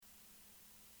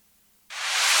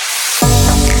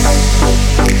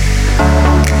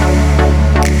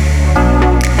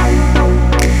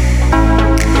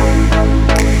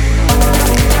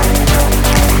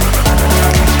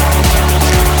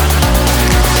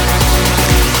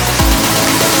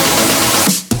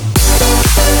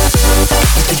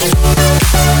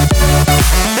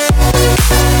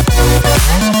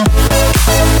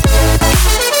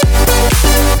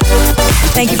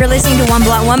for listening to One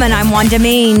Blunt Woman. I'm Wanda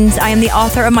Means. I am the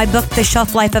author of my book, The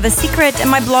Shelf Life of a Secret, and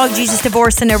my blog, Jesus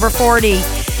Divorce in Over 40. You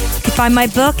can find my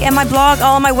book and my blog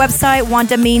all on my website,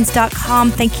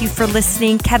 wandameans.com. Thank you for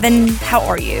listening. Kevin, how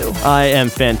are you? I am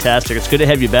fantastic. It's good to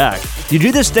have you back. You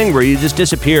do this thing where you just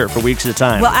disappear for weeks at a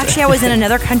time. Well, actually, I was in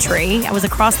another country. I was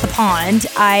across the pond.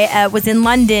 I was in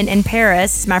London and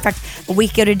Paris. As a matter of fact, a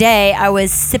week ago today, I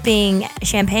was sipping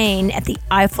champagne at the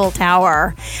Eiffel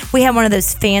Tower. We had one of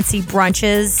those fancy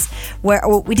brunches where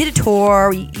we did a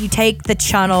tour. You take the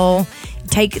Channel,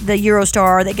 take the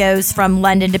Eurostar that goes from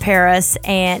London to Paris,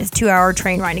 and it's a 2-hour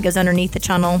train ride. It goes underneath the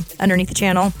channel.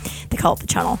 They call it the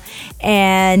Channel.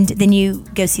 And then you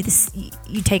go see this.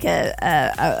 You take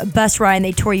a bus ride, and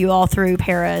they tour you all through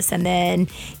Paris, and then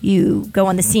you go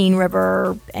on the Seine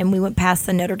River, and we went past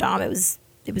the Notre Dame.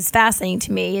 It was fascinating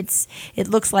to me. It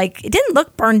didn't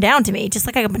look burned down to me. Just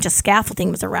like a bunch of scaffolding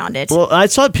was around it. Well, I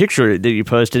saw a picture that you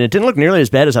posted. It didn't look nearly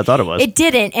as bad as I thought it was. It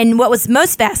didn't. And what was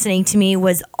most fascinating to me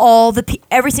was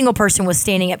every single person was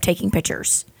standing up taking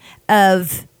pictures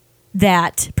of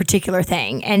that particular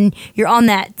thing. And you're on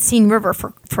that Seine River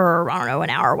for I don't know, an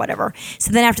hour or whatever.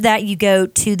 So then after that, you go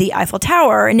to the Eiffel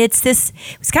Tower, and it was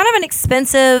kind of an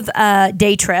expensive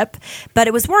day trip, but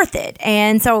it was worth it.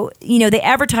 And so, they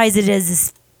advertise it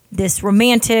as this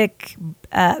romantic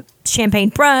champagne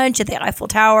brunch at the Eiffel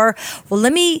Tower. Well,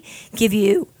 let me give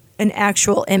you an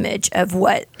actual image of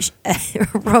what a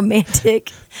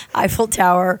romantic Eiffel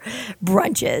Tower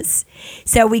brunch is.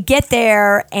 So we get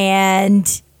there,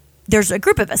 and there's a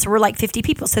group of us. We're like 50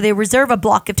 people. So they reserve a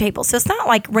block of tables. So it's not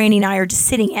like Randy and I are just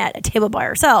sitting at a table by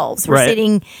ourselves. We're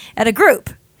sitting at a group.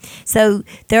 So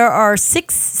there are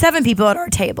 7 people at our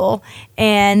table.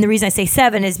 And the reason I say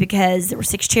 7 is because there were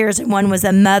 6 chairs, and one was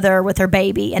a mother with her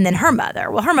baby, and then her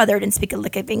mother. Well, her mother didn't speak a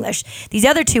lick of English. These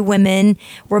other 2 women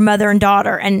were mother and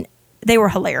daughter, and they were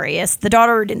hilarious. The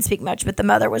daughter didn't speak much, but the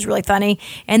mother was really funny.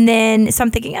 And then, so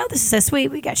I'm thinking, oh, this is so sweet.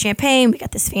 We got champagne. We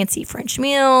got this fancy French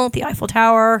meal at the Eiffel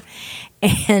Tower.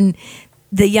 And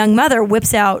the young mother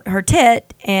whips out her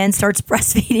tit and starts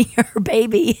breastfeeding her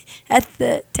baby at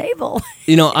the table.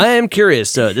 I am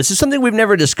curious. This is something we've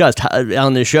never discussed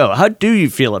on this show. How do you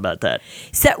feel about that?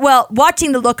 So, well,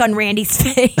 watching the look on Randy's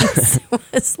face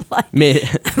was like, made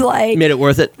it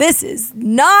worth it. This is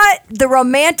not the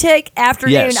romantic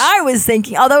afternoon I was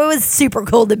thinking. Although it was super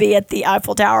cool to be at the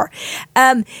Eiffel Tower.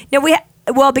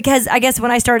 Because I guess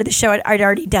when I started the show, I'd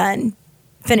already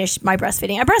finished my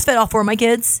breastfeeding. I breastfed all 4 of my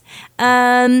kids.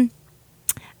 I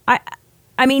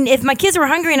mean, if my kids were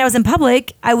hungry and I was in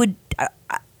public, I would.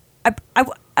 I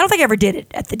don't think I ever did it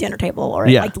at the dinner table or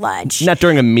at like lunch. Not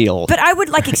during a meal. But I would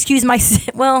excuse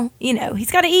myself. Well, he's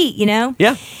got to eat. Yeah.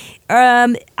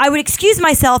 I would excuse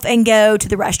myself and go to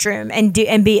the restroom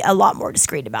and be a lot more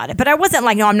discreet about it. But I wasn't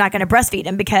like, no, I'm not going to breastfeed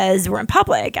him because we're in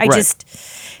public.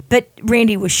 But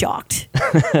Randy was shocked,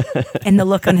 and the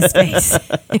look on his face.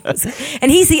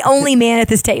 And he's the only man at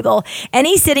this table, and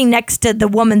he's sitting next to the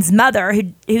woman's mother,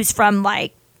 who's from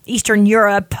like Eastern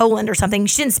Europe, Poland or something.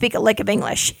 She didn't speak a lick of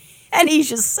English, and he's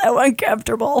just so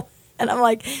uncomfortable. And I'm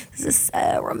like, this is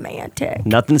so romantic.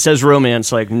 Nothing says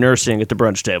romance like nursing at the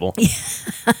brunch table.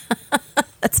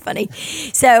 That's funny.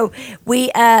 So we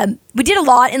did a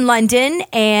lot in London,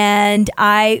 and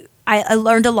I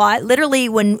learned a lot. Literally,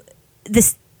 when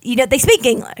this, they speak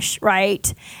English,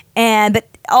 right? But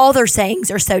all their sayings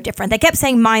are so different. They kept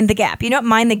saying "mind the gap." You know what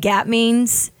 "mind the gap"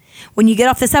 means? When you get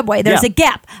off the subway, there's a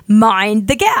gap. Mind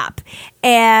the gap,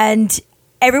 and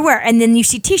everywhere. And then you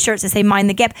see T-shirts that say "mind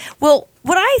the gap." Well,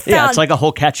 what I found... Yeah, it's like a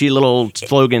whole catchy little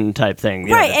slogan type thing.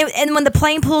 Right, and when the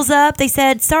plane pulls up, they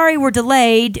said, sorry, we're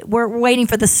delayed. We're waiting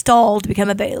for the stall to become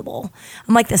available.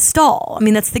 I'm like, the stall? I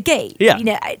mean, that's the gate. Yeah.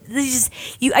 I just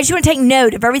want to take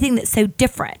note of everything that's so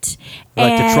different.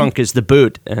 Like the trunk is the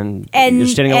boot, and the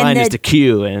standing in line is the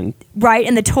queue. Right,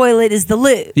 and the toilet is the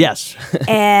loo. Yes.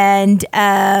 And...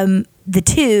 the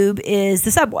tube is the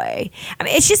subway. I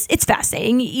mean, it's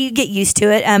fascinating. You get used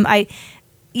to it.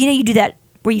 You do that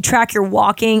where you track your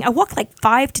walking. I walk like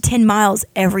 5 to 10 miles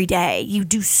every day. You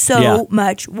do so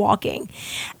much walking.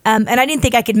 And I didn't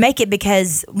think I could make it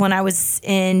because when I was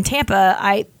in Tampa,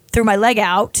 I threw my leg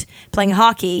out playing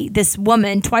hockey. This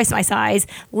woman, twice my size,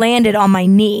 landed on my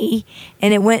knee,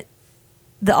 and it went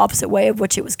the opposite way of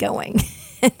which it was going.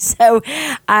 So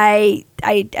I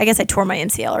guess I tore my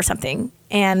MCL or something,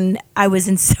 and I was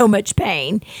in so much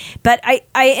pain. But I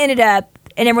ended up,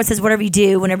 and everyone says whatever you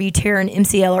do, whenever you tear an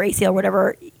MCL or ACL or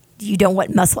whatever, you don't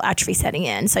want muscle atrophy setting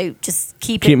in. So just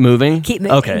keep moving. Keep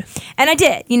moving. Okay. And I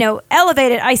did,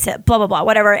 elevated ISIP, blah, blah, blah,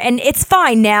 whatever. And it's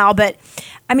fine now. But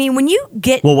I mean, when you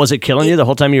get. Well, was it killing you the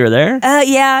whole time you were there?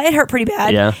 Yeah, it hurt pretty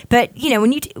bad. Yeah. But,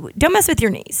 when you don't mess with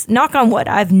your knees. Knock on wood.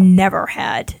 I've never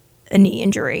had a knee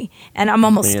injury, and I'm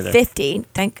almost 50.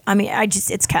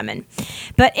 It's coming.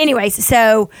 But anyways,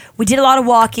 so we did a lot of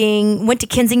walking, went to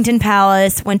Kensington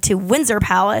Palace, went to Windsor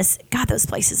Palace. God, those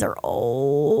places are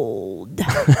old.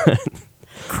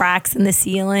 Cracks in the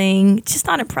ceiling. It's just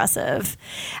not impressive.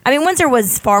 I mean, Windsor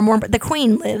was far more, but the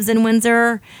Queen lives in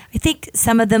Windsor. I think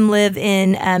some of them live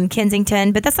in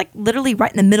Kensington, but that's like literally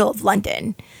right in the middle of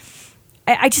London.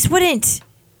 I just wouldn't,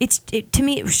 to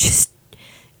me, it was just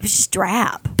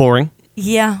drab. Boring.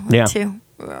 Yeah. Yeah. Too.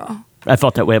 I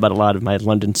felt that way about a lot of my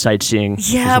London sightseeing.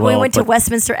 Yeah, as well, we went to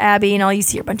Westminster Abbey, and all you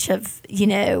see are a bunch of,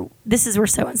 this is where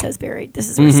so and so's buried. This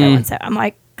is where so and so. I'm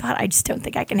like, God, I just don't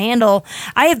think I can handle.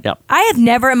 I have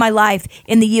never in my life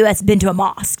in the U.S. been to a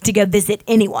mosque to go visit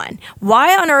anyone.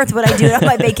 Why on earth would I do it on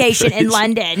my vacation in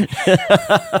London?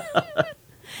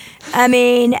 I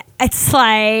mean, it's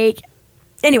like,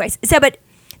 anyways. But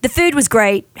the food was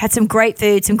great. Had some great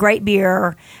food, some great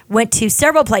beer. Went to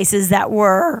several places that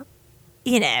were,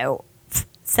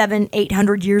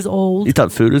 700-800 years old. You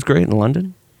thought food was great in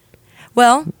London?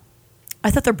 Well,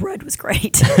 I thought their bread was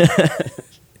great.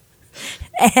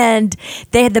 And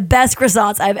they had the best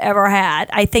croissants I've ever had.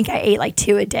 I think I ate like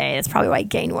 2 a day. That's probably why I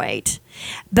gained weight.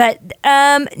 But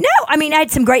no, I mean, I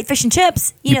had some great fish and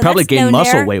chips. You probably gained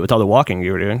muscle weight with all the walking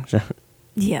you were doing. So.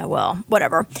 Yeah, well,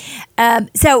 whatever.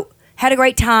 So had a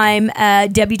great time.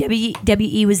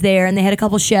 WWE was there, and they had a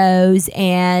couple shows.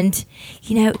 And,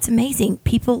 it's amazing.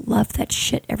 People love that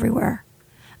shit everywhere.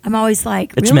 I'm always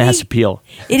like, really? It's mass appeal.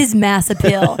 It is mass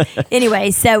appeal. Anyway,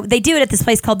 so they do it at this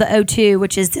place called the O2,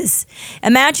 which is this.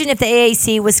 Imagine if the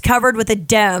AAC was covered with a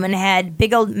dome and had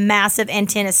big old massive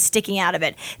antennas sticking out of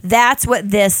it. That's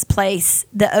what this place,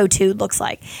 the O2, looks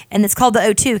like. And it's called the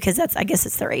O2 because I guess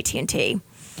it's their AT&T.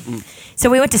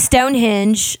 So we went to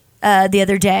Stonehenge the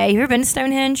other day. Have you ever been to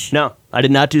Stonehenge? No, I did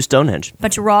not do Stonehenge.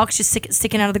 Bunch of rocks just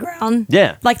sticking out of the ground.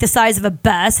 Yeah. Like the size of a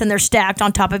bus, and they're stacked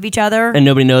on top of each other. And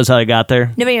nobody knows how I got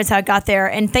there? Nobody knows how it got there.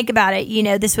 And think about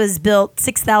it. This was built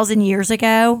 6,000 years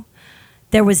ago.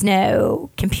 There was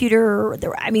no computer.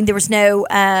 There was no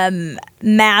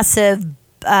massive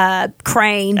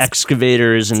cranes.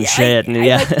 Excavators and shit. And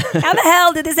like, how the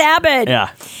hell did this happen? Yeah.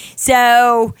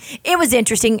 So it was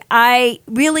interesting. I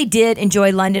really did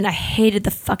enjoy London. I hated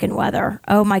the fucking weather.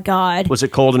 Oh my God. Was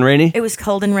it cold and rainy? It was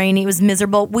cold and rainy. It was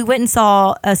miserable. We went and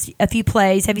saw a few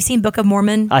plays. Have you seen Book of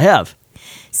Mormon? I have.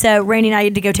 So Rainey and I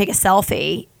had to go take a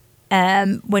selfie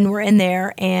when we're in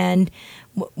there. And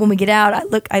when we get out, I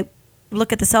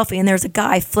look at the selfie, and there's a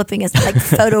guy flipping us, like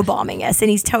photobombing us, and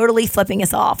he's totally flipping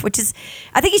us off, which is,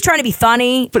 I think he's trying to be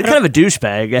funny. But kind of a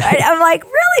douchebag. I'm like,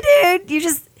 really, dude? You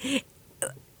just...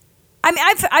 I mean,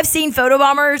 I've seen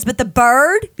photobombers, but the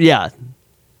bird? Yeah.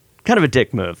 Kind of a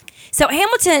dick move. So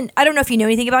Hamilton, I don't know if you know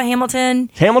anything about Hamilton.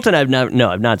 Hamilton, I've not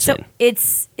seen. So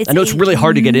it's I know it's really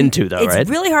hard to get into, though, right? It's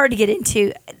really hard to get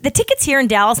into. The tickets here in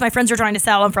Dallas, my friends were trying to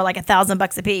sell them for like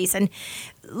 $1,000 a piece, and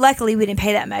luckily we didn't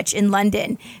pay that much in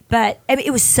London. But I mean,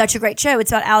 it was such a great show.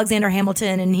 It's about Alexander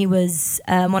Hamilton, and he was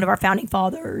one of our founding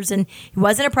fathers, and he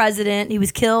wasn't a president. He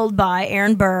was killed by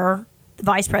Aaron Burr, the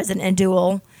vice president, in a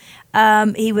duel.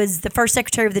 He was the first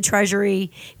Secretary of the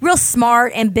Treasury, real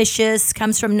smart, ambitious,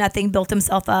 comes from nothing, built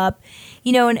himself up,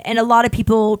 and a lot of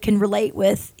people can relate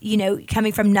with,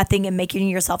 coming from nothing and making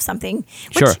yourself something,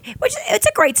 which it's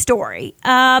a great story.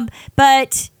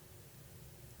 But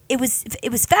it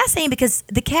was fascinating because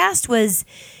the cast was,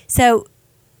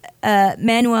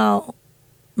 Manuel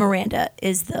Miranda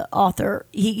is the author.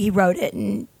 He wrote it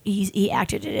and he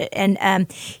acted in it.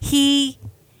 And,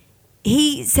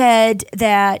 he said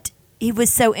that it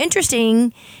was so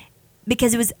interesting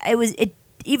because it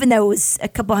even though it was a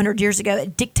couple hundred years ago,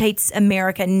 it dictates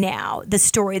America now, the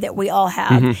story that we all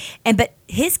have. Mm-hmm. But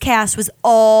his cast was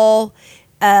all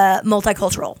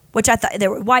multicultural, which I thought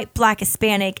there were white, black,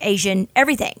 Hispanic, Asian,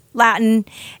 everything, Latin.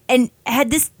 And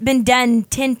had this been done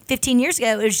 10, 15 years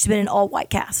ago, it would have just been an all-white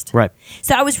cast. Right.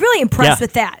 So I was really impressed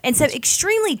with that. And so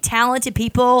extremely talented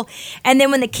people. And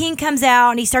then when the king comes out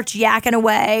and he starts yakking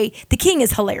away, the king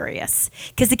is hilarious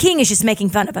because the king is just making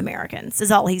fun of Americans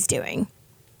is all he's doing.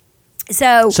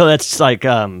 So that's like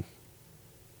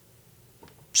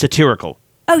satirical.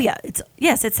 Oh yeah, it's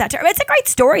satire. It's a great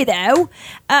story though.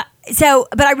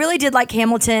 But I really did like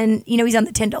Hamilton. He's on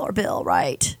the $10 bill,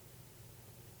 right?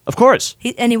 Of course.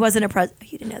 He wasn't a president.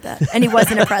 You didn't know that. And he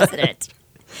wasn't a president.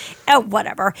 Oh,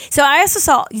 whatever. So I also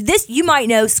saw this. You might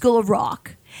know School of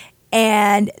Rock.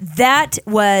 And that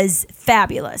was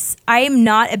fabulous. I am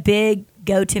not a big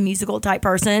go-to musical type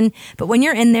person, but when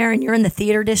you're in there and you're in the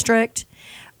theater district,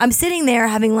 I'm sitting there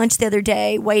having lunch the other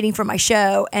day waiting for my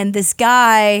show, and this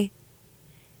guy,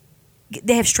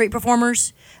 they have street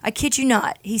performers. I kid you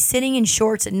not. He's sitting in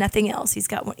shorts and nothing else. He's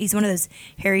one of those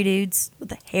hairy dudes with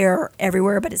the hair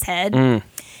everywhere but his head. And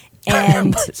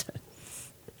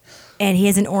and he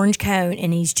has an orange cone,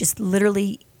 and he's just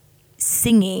literally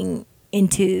singing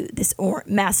into this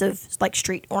massive like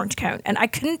street orange cone. And I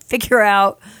couldn't figure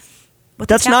out what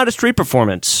That's not a street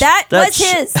performance. was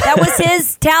his. That was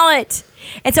his talent.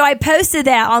 And so I posted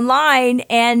that online,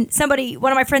 and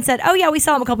one of my friends said, "Oh yeah, we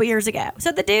saw him a couple years ago."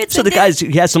 So the dude. So the guy's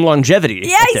he has some longevity.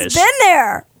 Yeah, he's been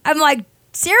there. I'm like,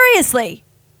 seriously.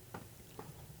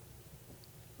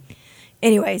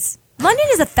 Anyways, London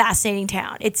is a fascinating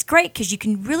town. It's great because you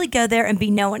can really go there and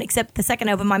be no one, except the second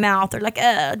I open my mouth, they're like,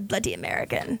 bloody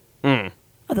American.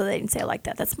 Although they didn't say it like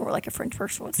that. That's more like a French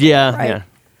person would say. Yeah, right?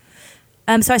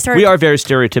 yeah. So I started. We are very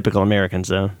stereotypical Americans,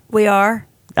 though. We are.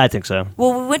 I think so.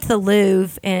 Well, we went to the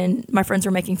Louvre, and my friends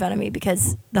were making fun of me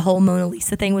because the whole Mona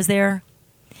Lisa thing was there.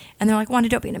 And they're like, Wanda,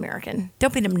 don't be an American.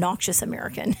 Don't be an obnoxious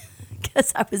American.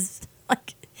 Because I was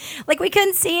like, we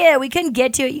couldn't see it. We couldn't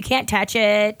get to it. You can't touch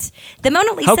it. The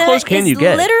Mona Lisa How close can you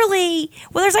get? Literally,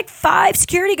 well, there's like 5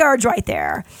 security guards right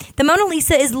there. The Mona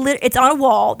Lisa is it's on a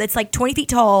wall that's like 20 feet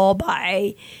tall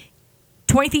by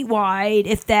 20 feet wide,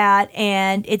 if that.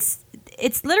 And it's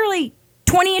literally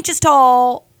 20 inches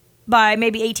tall by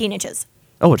maybe 18 inches.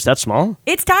 Oh, it's that small?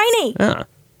 It's tiny. Yeah.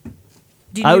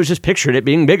 I was just pictured it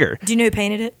being bigger. Do you know who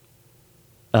painted it?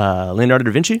 Leonardo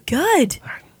da Vinci? Good.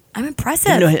 I'm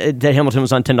impressive. I didn't know that Hamilton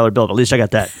was on $10 bill, but at least I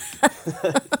got that.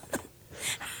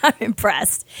 I'm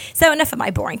impressed. So enough of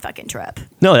my boring fucking trip.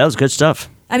 No, that was good stuff.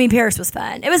 I mean, Paris was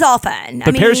fun. It was all fun.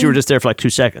 But Paris, you were just there for like 2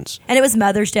 seconds. And it was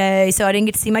Mother's Day, so I didn't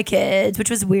get to see my kids, which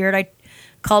was weird. I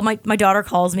called my daughter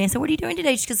calls me and said, "What are you doing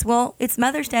today?" She goes, "Well, it's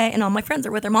Mother's Day, and all my friends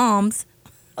are with their moms."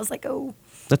 I was like, "Oh."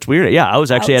 That's weird. Yeah, I was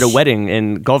actually at a Ouch. wedding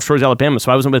in Gulf Shores, Alabama,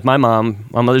 so I wasn't with my mom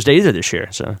on Mother's Day either this year.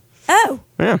 So, Oh.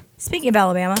 yeah. Speaking of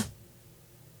Alabama.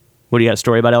 What do you got? A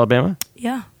story about Alabama?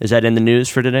 Yeah. Is that in the news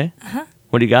for today? Uh-huh.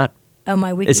 What do you got? Oh,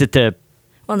 my weekly. Is it the...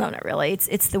 Well, no, not really.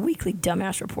 It's the weekly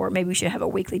dumbass report. Maybe we should have a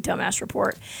weekly dumbass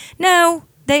report. No,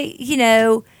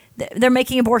 they're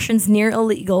making abortions near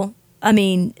illegal. I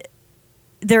mean,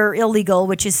 they're illegal,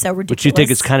 which is so ridiculous. Which you think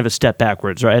is kind of a step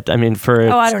backwards, right? I mean, for...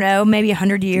 Oh, I don't know, maybe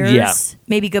 100 years. Yeah.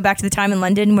 Maybe go back to the time in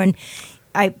London when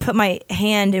I put my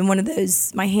hand in one of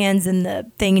those, my hands in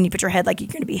the thing, and you put your head like you're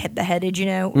going to be beheaded, you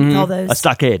know, with all those. A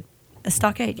stockade. A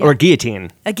stockade, yeah. Or a guillotine.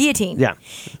 A guillotine. Yeah.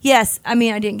 Yes. I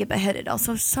mean, I didn't get beheaded.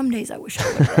 Also, some days I wish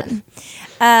I would have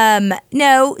been.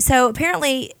 No. So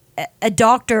apparently, a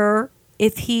doctor,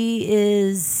 if he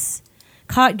is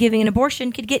caught giving an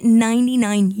abortion, could get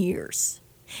 99 years.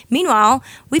 Meanwhile,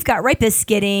 we've got rapists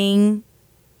getting,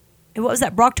 what was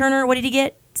that, Brock Turner? What did he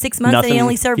get? 6 months, and he Nothing.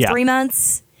 only served Yeah. 3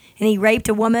 months? And he raped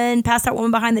a woman, passed out a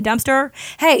woman behind the dumpster?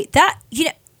 Hey,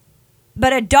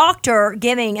 but a doctor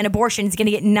giving an abortion is going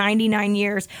to get 99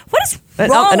 years. What is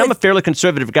wrong And I'm a with... fairly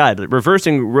conservative guy, but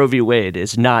reversing Roe v. Wade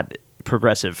is not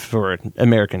progressive for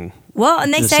American Well,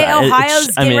 and they say society. Ohio's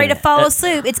It's- getting ready to follow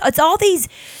suit. It's all these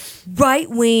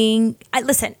right-wing...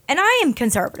 Listen, and I am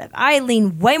conservative. I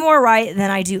lean way more right than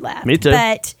I do left. Me too.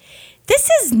 But this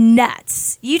is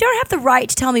nuts. You don't have the right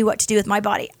to tell me what to do with my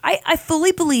body. I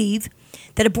fully believe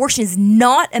that abortion is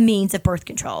not a means of birth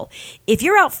control. If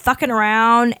you're out fucking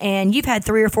around and you've had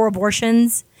 3 or 4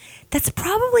 abortions, that's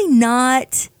probably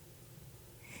not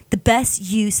the best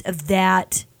use of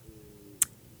that,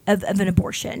 of an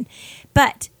abortion.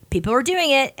 But people are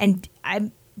doing it, and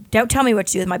don't tell me what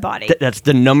to do with my body. That's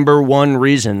the number one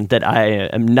reason that I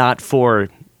am not for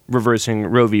reversing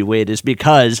Roe v. Wade is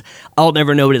because I'll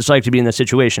never know what it's like to be in this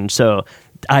situation. So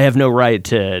I have no right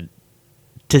to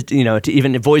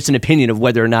even voice an opinion of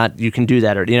whether or not you can do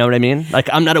that, or you know what I mean? Like,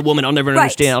 I'm not a woman. I'll never Right.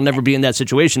 understand. I'll never be in that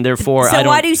situation. Therefore, So I don't.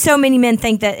 why do so many men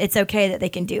think that it's okay that they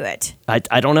can do it?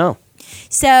 I don't know.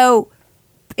 So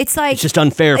it's like It's just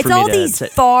unfair for it's me all to these say.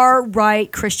 far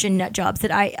right Christian nut jobs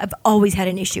that I've always had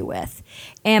an issue with.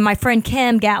 And my friend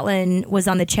Kim Gatlin was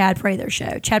on the Chad Prather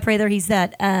show. Chad Prather, he's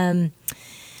that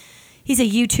he's a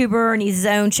YouTuber, and he's his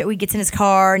own show. He gets in his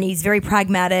car and he's very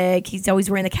pragmatic. He's always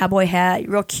wearing the cowboy hat,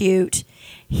 real cute.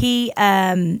 He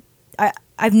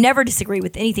I've never disagreed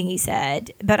with anything he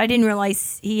said, but I didn't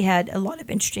realize he had a lot of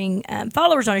interesting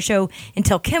followers on his show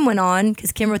until Kim went on,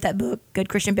 because Kim wrote that book, Good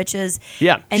Christian Bitches.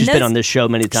 Yeah, And she's been those- on this show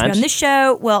many She's been times. on this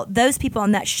show. Well, those people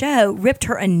on that show ripped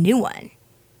her a new one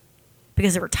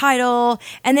because of her title,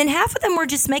 and then half of them were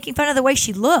just making fun of the way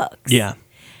she looks. Yeah.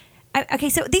 Okay,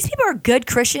 so these people are good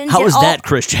Christians. How and is that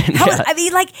Christian? How Yeah. I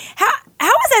mean, like, how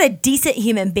is that a decent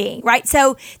human being, right?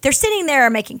 So they're sitting there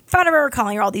making fun of her,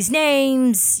 calling her all these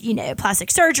names,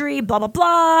 plastic surgery, blah, blah,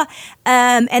 blah.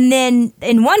 And then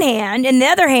in one hand, in the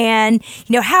other hand,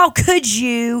 how could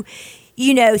you,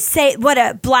 say what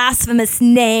a blasphemous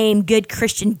name, good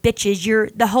Christian bitches, you're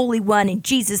the Holy One and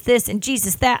Jesus this and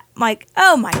Jesus that. I'm like,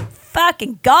 oh my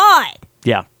fucking God.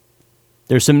 Yeah.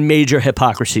 There's some major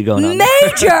hypocrisy going on.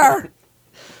 Major!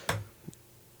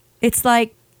 It's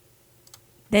like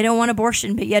they don't want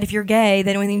abortion, but yet if you're gay,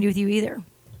 they don't want anything to do with you either.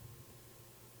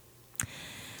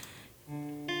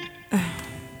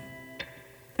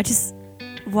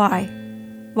 Why?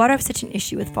 Why do I have such an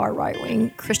issue with far right-wing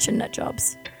Christian nut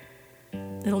jobs?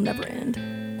 It'll never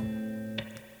end.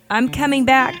 I'm coming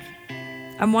back.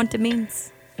 I'm want to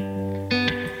means.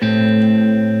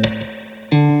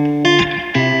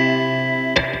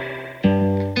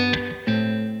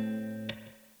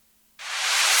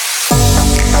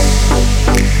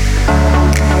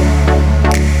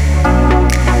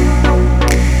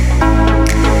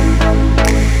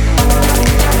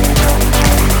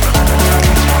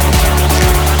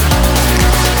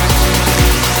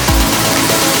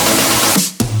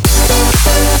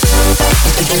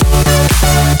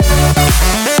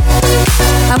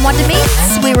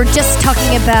 We were just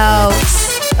talking about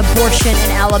abortion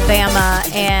in Alabama,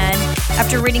 and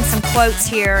after reading some quotes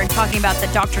here and talking about the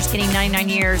doctors getting 99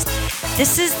 years,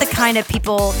 this is the kind of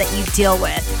people that you deal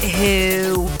with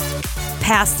who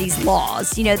pass these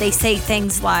laws. They say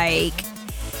things like,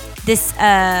 this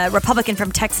Republican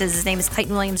from Texas, his name is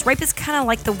Clayton Williams, rape is kind of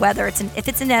like the weather. If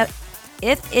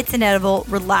it's inevitable,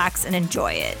 relax and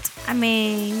enjoy it. I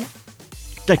mean...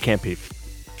 That can't be.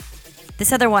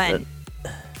 This other one...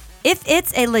 If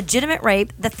it's a legitimate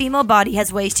rape, the female body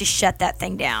has ways to shut that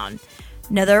thing down.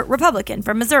 Another Republican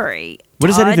from Missouri. What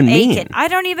does that even mean? Aiken. I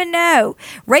don't even know.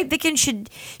 Rape victims should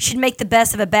make the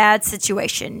best of a bad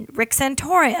situation. Rick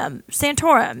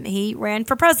Santorum, he ran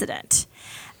for president.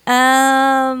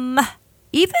 Even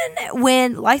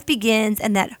when life begins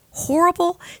and that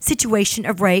horrible situation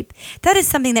of rape, that is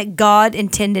something that God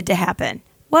intended to happen.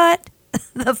 What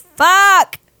the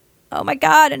fuck? Oh my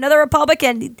God, another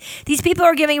Republican. These people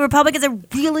are giving Republicans a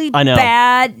really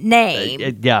bad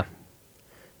name. Yeah.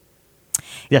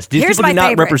 Yes, these people do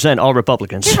not represent all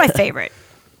Republicans. Here's my favorite.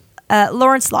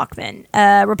 Lawrence Lockman,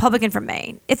 Republican from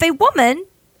Maine. If a woman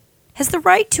has the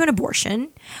right to an abortion,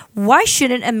 why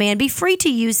shouldn't a man be free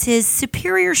to use his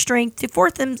superior strength to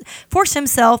force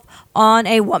himself on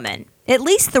a woman? At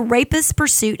least the rapist's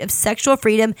pursuit of sexual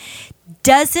freedom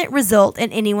doesn't result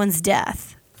in anyone's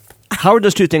death. How are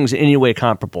those two things in any way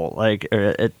comparable?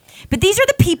 But these are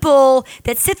the people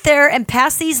that sit there and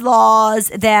pass these laws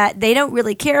that they don't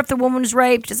really care if the woman was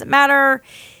raped. Doesn't matter.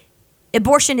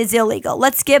 Abortion is illegal.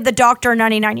 Let's give the doctor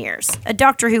 99 years. A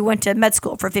doctor who went to med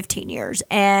school for 15 years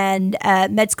and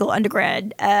med school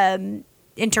undergrad,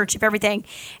 internship, everything.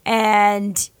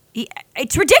 And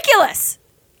it's ridiculous.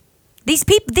 These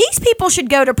people should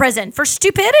go to prison for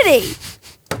stupidity.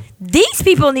 These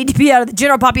people need to be out of the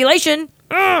general population.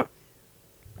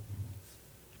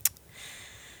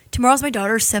 Tomorrow's my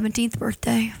daughter's 17th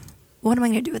birthday. What am I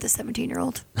going to do with a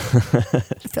 17-year-old?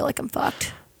 I feel like I'm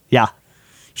fucked. Yeah.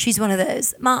 She's one of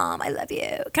those, Mom, I love you.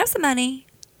 Can I have some money?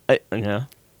 Yeah.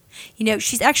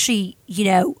 She's actually,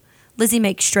 Lizzie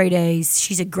makes straight A's.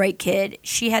 She's a great kid.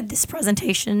 She had this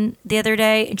presentation the other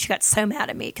day, and she got so mad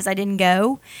at me because I didn't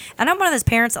go. And I'm one of those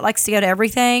parents that likes to go to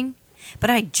everything, but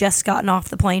I had just gotten off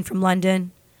the plane from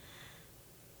London.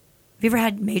 Have you ever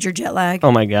had major jet lag?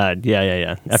 Oh, my God.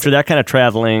 Yeah. After that kind of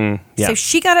traveling, yeah. So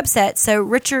she got upset. So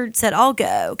Richard said, I'll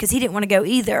go, because he didn't want to go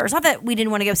either. It's not that we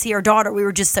didn't want to go see our daughter. We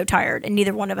were just so tired, and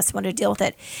neither one of us wanted to deal with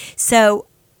it. So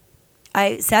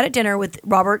I sat at dinner with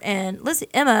Robert and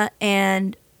Emma,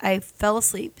 and I fell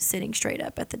asleep sitting straight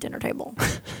up at the dinner table.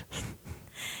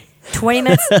 20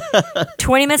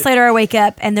 minutes later, I wake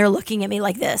up, and they're looking at me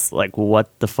like this. Like, what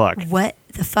the fuck? What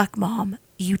the fuck, Mom?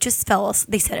 You just fell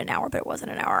asleep. They said an hour, but it wasn't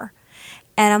an hour.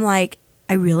 And I'm like,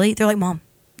 I really? They're like, Mom,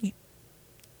 you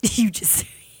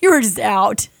were just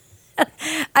out.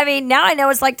 I mean, now I know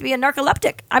what it's like to be a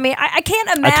narcoleptic. I mean, I can't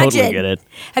imagine. I totally get it.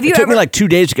 It took me like 2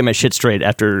 days to get my shit straight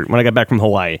when I got back from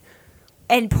Hawaii.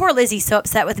 And poor Lizzie's so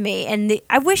upset with me. And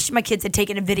I wish my kids had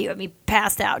taken a video of me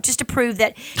passed out just to prove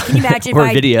that. Can you imagine? Or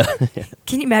a video.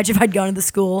 Can you imagine if I'd gone to the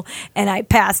school and I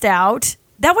passed out?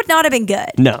 That would not have been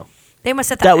good. No. They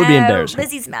must have thought, that would be embarrassing.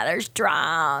 Lizzie's mother's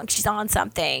drunk. She's on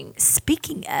something.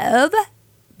 Speaking of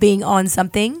being on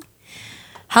something,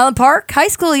 Highland Park High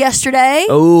School yesterday.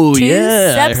 Oh, two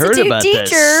yeah. I heard substitute about teachers.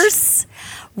 this.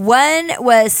 One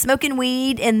was smoking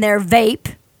weed in their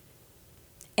vape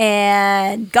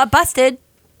and got busted.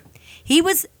 He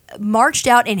was marched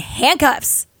out in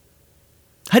handcuffs.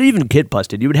 How do you even get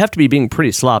busted? You would have to be being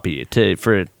pretty sloppy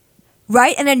for.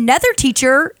 Right, and another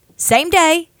teacher, same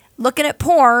day, looking at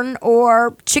porn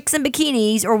or chicks in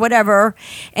bikinis or whatever.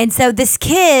 And so this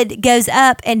kid goes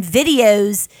up and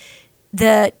videos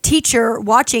the teacher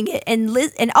watching it,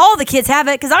 and all the kids have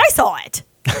it because I saw it.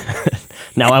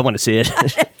 Now I want to see it.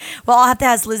 Well, I'll have to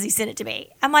ask Lizzie send it to me.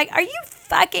 I'm like, are you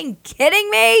fucking kidding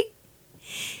me?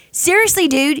 Seriously,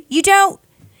 dude, you don't.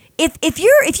 If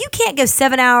you can't go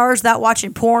 7 hours without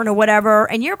watching porn or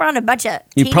whatever, and you're around a bunch of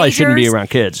You probably shouldn't be teenagers, around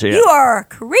kids. Yeah. You are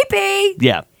creepy.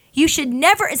 Yeah. You should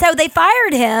never. So they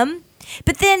fired him.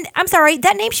 But then, I'm sorry,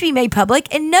 that name should be made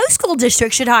public, and no school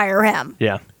district should hire him.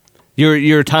 Yeah.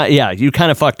 You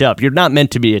kind of fucked up. You're not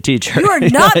meant to be a teacher. You are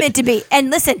not meant to be.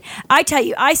 And listen, I tell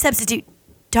you, I substitute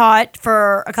taught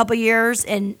for a couple years,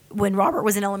 and when Robert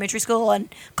was in elementary school,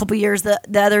 and a couple years the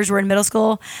others were in middle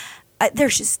school.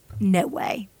 There's just no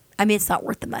way. I mean, it's not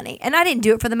worth the money. And I didn't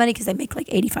do it for the money because they make like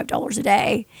 $85 a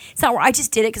day. It's not. I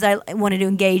just did it because I wanted to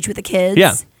engage with the kids.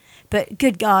 Yeah. But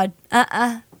good God,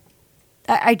 I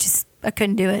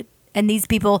couldn't do it. And these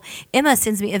people, Emma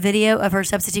sends me a video of her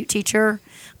substitute teacher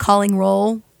calling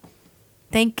roll.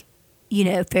 Think,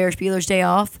 Ferris Bueller's Day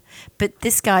Off. But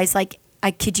this guy's like,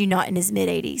 I kid you not, in his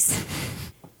mid-80s.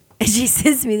 And she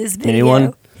sends me this video.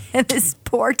 Anyone? And this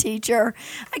poor teacher.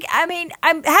 I mean,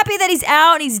 I'm happy that he's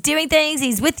out and he's doing things.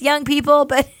 He's with young people.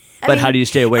 But how do you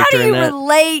stay awake during that? How do you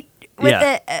relate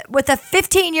with a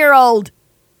 15-year-old?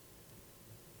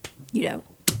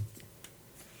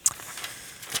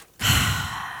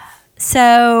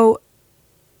 So,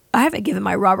 I haven't given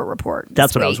my Robert report.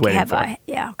 That's what I was waiting for. I?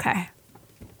 Yeah, okay.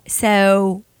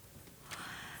 So,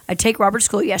 I take Robert to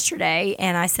school yesterday,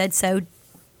 and I said, so,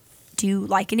 do you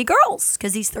like any girls?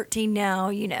 Because he's 13 now,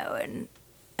 and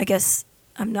I guess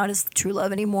I'm not his true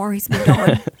love anymore. He's moved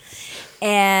on.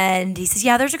 And he says,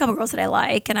 yeah, there's a couple girls that I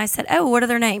like. And I said, oh, what are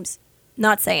their names?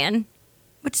 Not saying,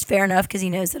 which is fair enough because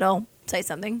he knows that I'll say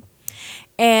something.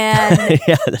 And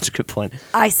yeah, that's a good point.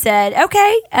 I said,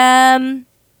 okay,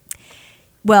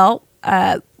 what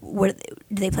do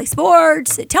they play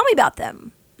sports? Tell me about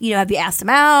them. Have you asked them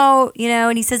out?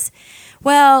 And he says,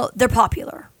 well, they're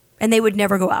popular and they would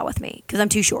never go out with me because I'm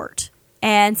too short.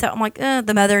 And so I'm like,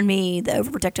 the mother and me, the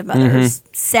overprotective mother is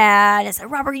sad. I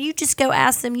said, Robert, you just go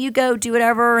ask them. You go do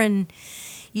whatever. And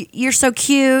you're so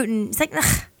cute. And it's like,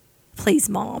 ugh. Please,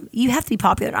 Mom, you have to be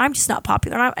popular. I'm just not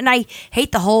popular. And I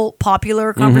hate the whole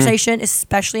popular conversation,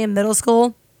 especially in middle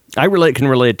school. I can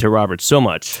relate to Robert so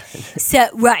much. So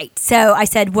I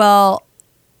said, well,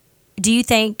 do you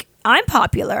think I'm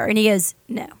popular? And he goes,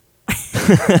 no.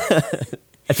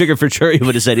 I figured for sure he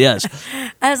would have said yes.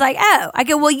 I was like, oh. I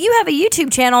go, well, you have a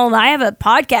YouTube channel and I have a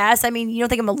podcast. I mean, you don't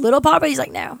think I'm a little popular? He's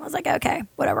like, no. I was like, okay,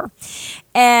 whatever.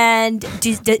 And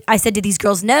I said, do these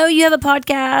girls know you have a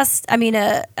podcast? I mean,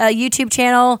 a YouTube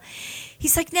channel?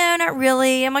 He's like, no, not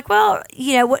really. I'm like, well,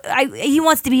 he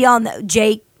wants to be on the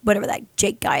Jake, whatever that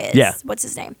Jake guy is. Yeah. What's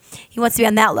his name? He wants to be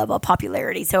on that level of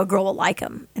popularity so a girl will like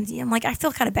him. And I'm like, I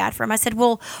feel kind of bad for him. I said,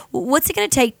 well, what's it going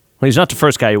to take? Well, he's not the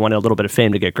first guy who wanted a little bit of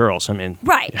fame to get girls. I mean,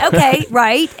 right. Okay.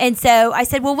 Right. And so I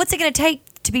said, well, what's it going to take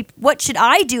to be, what should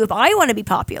I do if I want to be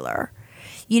popular?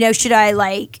 Should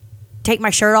I take my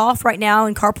shirt off right now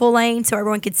in carpool lane so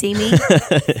everyone could see me?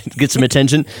 Get some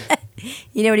attention.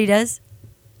 You know what he does?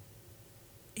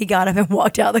 He got up and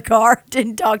walked out of the car.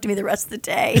 Didn't talk to me the rest of the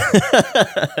day.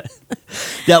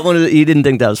 That one, he didn't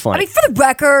think that was funny. I mean, for the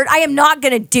record, I am not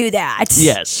going to do that.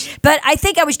 Yes. But I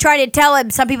think I was trying to tell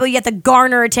him some people you have to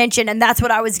garner attention, and that's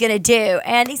what I was going to do.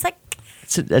 And he's like,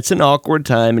 it's an awkward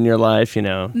time in your life,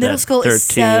 Middle school 13, is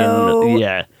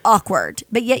so awkward.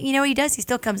 But yet, you know what he does? He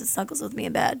still comes and snuggles with me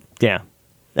in bed. Yeah.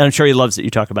 And I'm sure he loves that you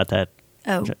talk about that.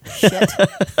 Oh, shit.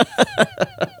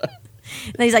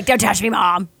 And he's like, don't touch me,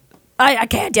 Mom. I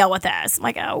can't deal with this. I'm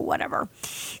like, oh, whatever.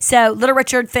 So little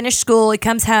Richard finished school. He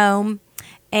comes home,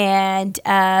 and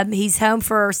he's home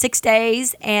for 6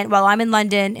 days. And while I'm in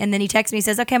London, and then he texts me. He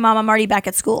says, "Okay, Mom, I'm already back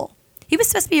at school." He was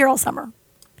supposed to be here all summer.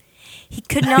 He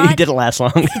could not. He didn't last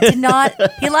long. He did not.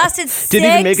 He lasted 6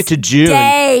 didn't even make it to June.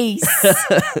 Days.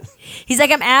 He's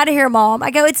like, "I'm out of here, Mom." I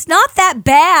go, "It's not that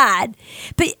bad."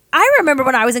 But I remember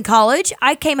when I was in college,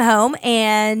 I came home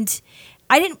and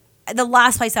I didn't. The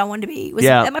last place I wanted to be was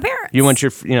at my parents'. You want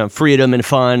your freedom and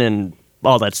fun and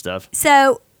all that stuff.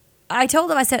 So I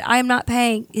told him, I said, I am not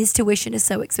paying. His tuition is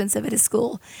so expensive at his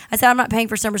school. I said, I'm not paying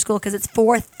for summer school because it's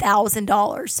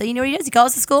 $4,000. So you know what he does? He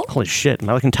calls the school. Holy shit.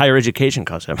 My entire education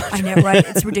costs that much. I know, right?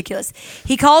 It's ridiculous.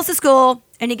 He calls the school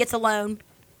and he gets a loan and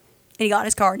he got in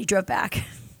his car and he drove back.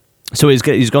 So he's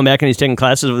going back and he's taking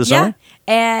classes over the summer?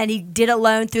 And he did a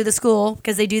loan through the school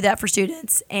because they do that for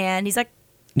students. And he's like,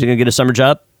 Is he going to get a summer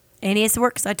job? and he has to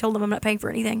work because I told him I'm not paying for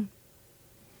anything.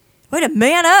 Way to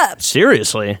man up.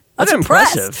 Seriously? That's I'm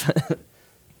impressed. impressive.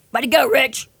 Way to go,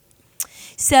 Rich.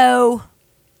 So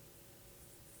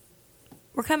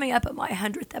we're coming up at my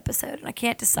 100th episode, and I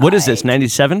can't decide. What is this,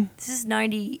 97? This is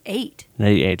 98.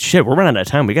 98. Shit, we're running out of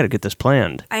time. We got to get this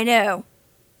planned. I know.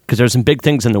 Because there's some big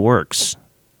things in the works.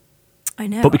 I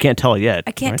know. But we can't tell yet.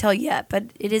 I can't right? tell yet, but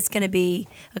it is going to be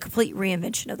a complete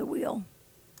reinvention of the wheel,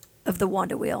 of the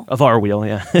Wanda wheel. Of our wheel,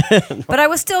 yeah. But I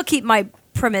will still keep my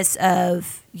premise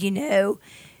of,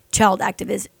 child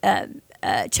activists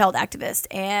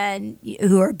and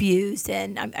who are abused,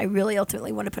 and I really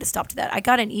ultimately want to put a stop to that. I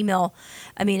got an email,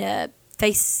 a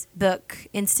Facebook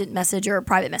instant message or a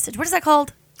private message. What is that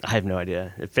called? I have no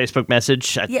idea. A Facebook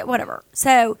message? Yeah, whatever.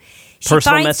 So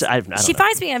Personal message? I don't know. She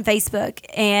finds me on Facebook,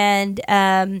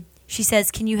 and she says,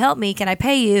 "Can you help me? Can I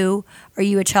pay you? Are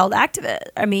you a child activist?"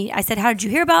 I said, "How did you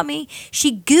hear about me?"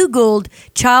 She Googled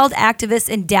child activists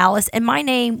in Dallas, and my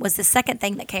name was the second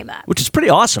thing that came up. Which is pretty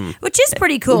awesome. Which is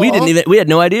pretty cool. We had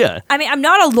no idea. I'm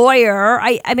not a lawyer.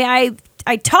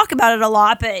 I talk about it a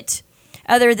lot, but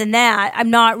other than that, I'm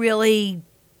not really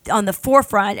on the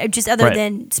forefront, just other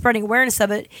than spreading awareness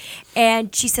of it.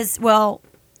 And she says, well,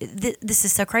 this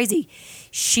is so crazy.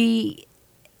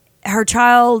 Her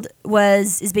child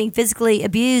is being physically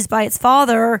abused by its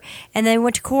father, and they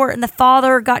went to court, and the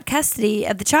father got custody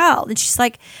of the child. And she's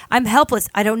like, I'm helpless.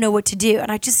 I don't know what to do.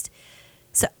 And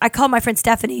so I called my friend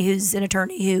Stephanie, who's an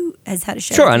attorney who has had a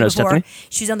show. Sure, I know before. Stephanie.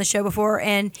 She was on the show before,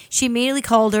 and she immediately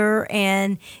called her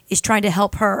and is trying to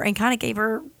help her and kind of gave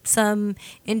her some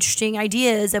interesting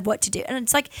ideas of what to do. And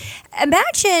it's like,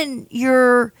 imagine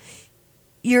you're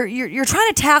trying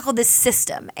to tackle this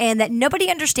system and that nobody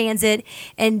understands it,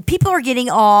 and people are getting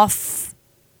off,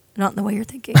 not in the way you're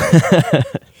thinking.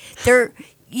 They're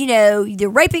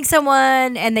raping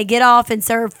someone and they get off and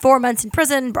serve 4 months in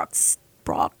prison.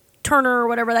 Brock Turner or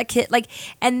whatever, that kid,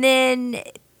 and then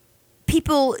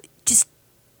people just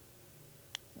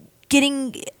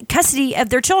getting custody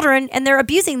of their children and they're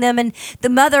abusing them, and the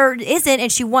mother isn't,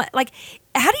 and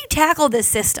how do you tackle this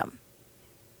system?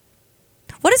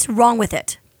 What is wrong with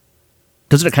it?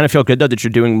 Doesn't it kind of feel good though that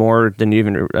you're doing more than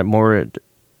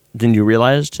you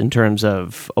realized in terms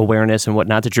of awareness and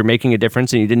whatnot, that you're making a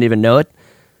difference and you didn't even know it?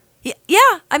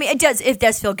 Yeah. It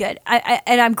does feel good.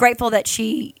 And I'm grateful that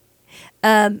she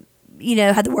had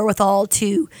the wherewithal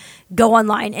to go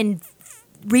online and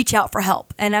reach out for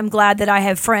help. And I'm glad that I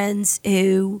have friends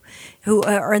who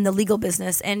are in the legal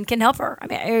business and can help her.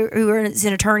 Who is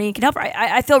an attorney and can help her.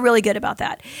 I feel really good about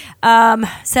that.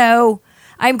 So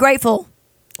I'm grateful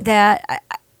that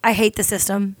I hate the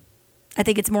system. I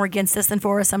think it's more against us than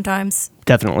for us sometimes.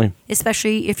 Definitely.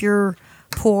 Especially if you're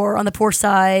poor, on the poor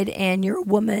side, and you're a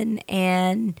woman,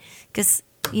 and because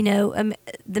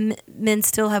the men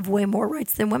still have way more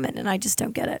rights than women, and I just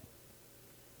don't get it.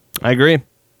 I agree.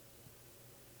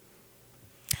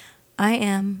 I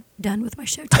am done with my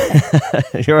show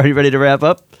today. You're already ready to wrap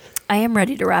up? I am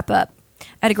ready to wrap up. I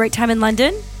had a great time in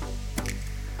London.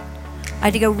 I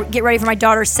had to go get ready for my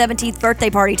daughter's 17th birthday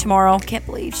party tomorrow. Can't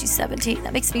believe she's 17.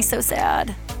 That makes me so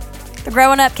sad. They're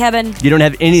growing up, Kevin. You don't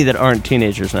have any that aren't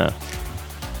teenagers now.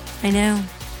 I know.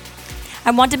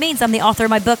 I'm Wanda Means. I'm the author of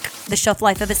my book, The Shelf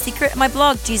Life of a Secret, and my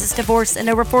blog, Jesus, Divorce, and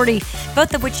Over 40,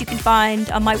 both of which you can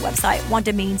find on my website,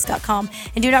 wandameans.com.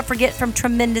 And do not forget, from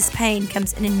tremendous pain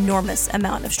comes an enormous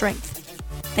amount of strength.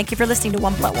 Thank you for listening to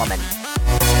One Blunt Woman.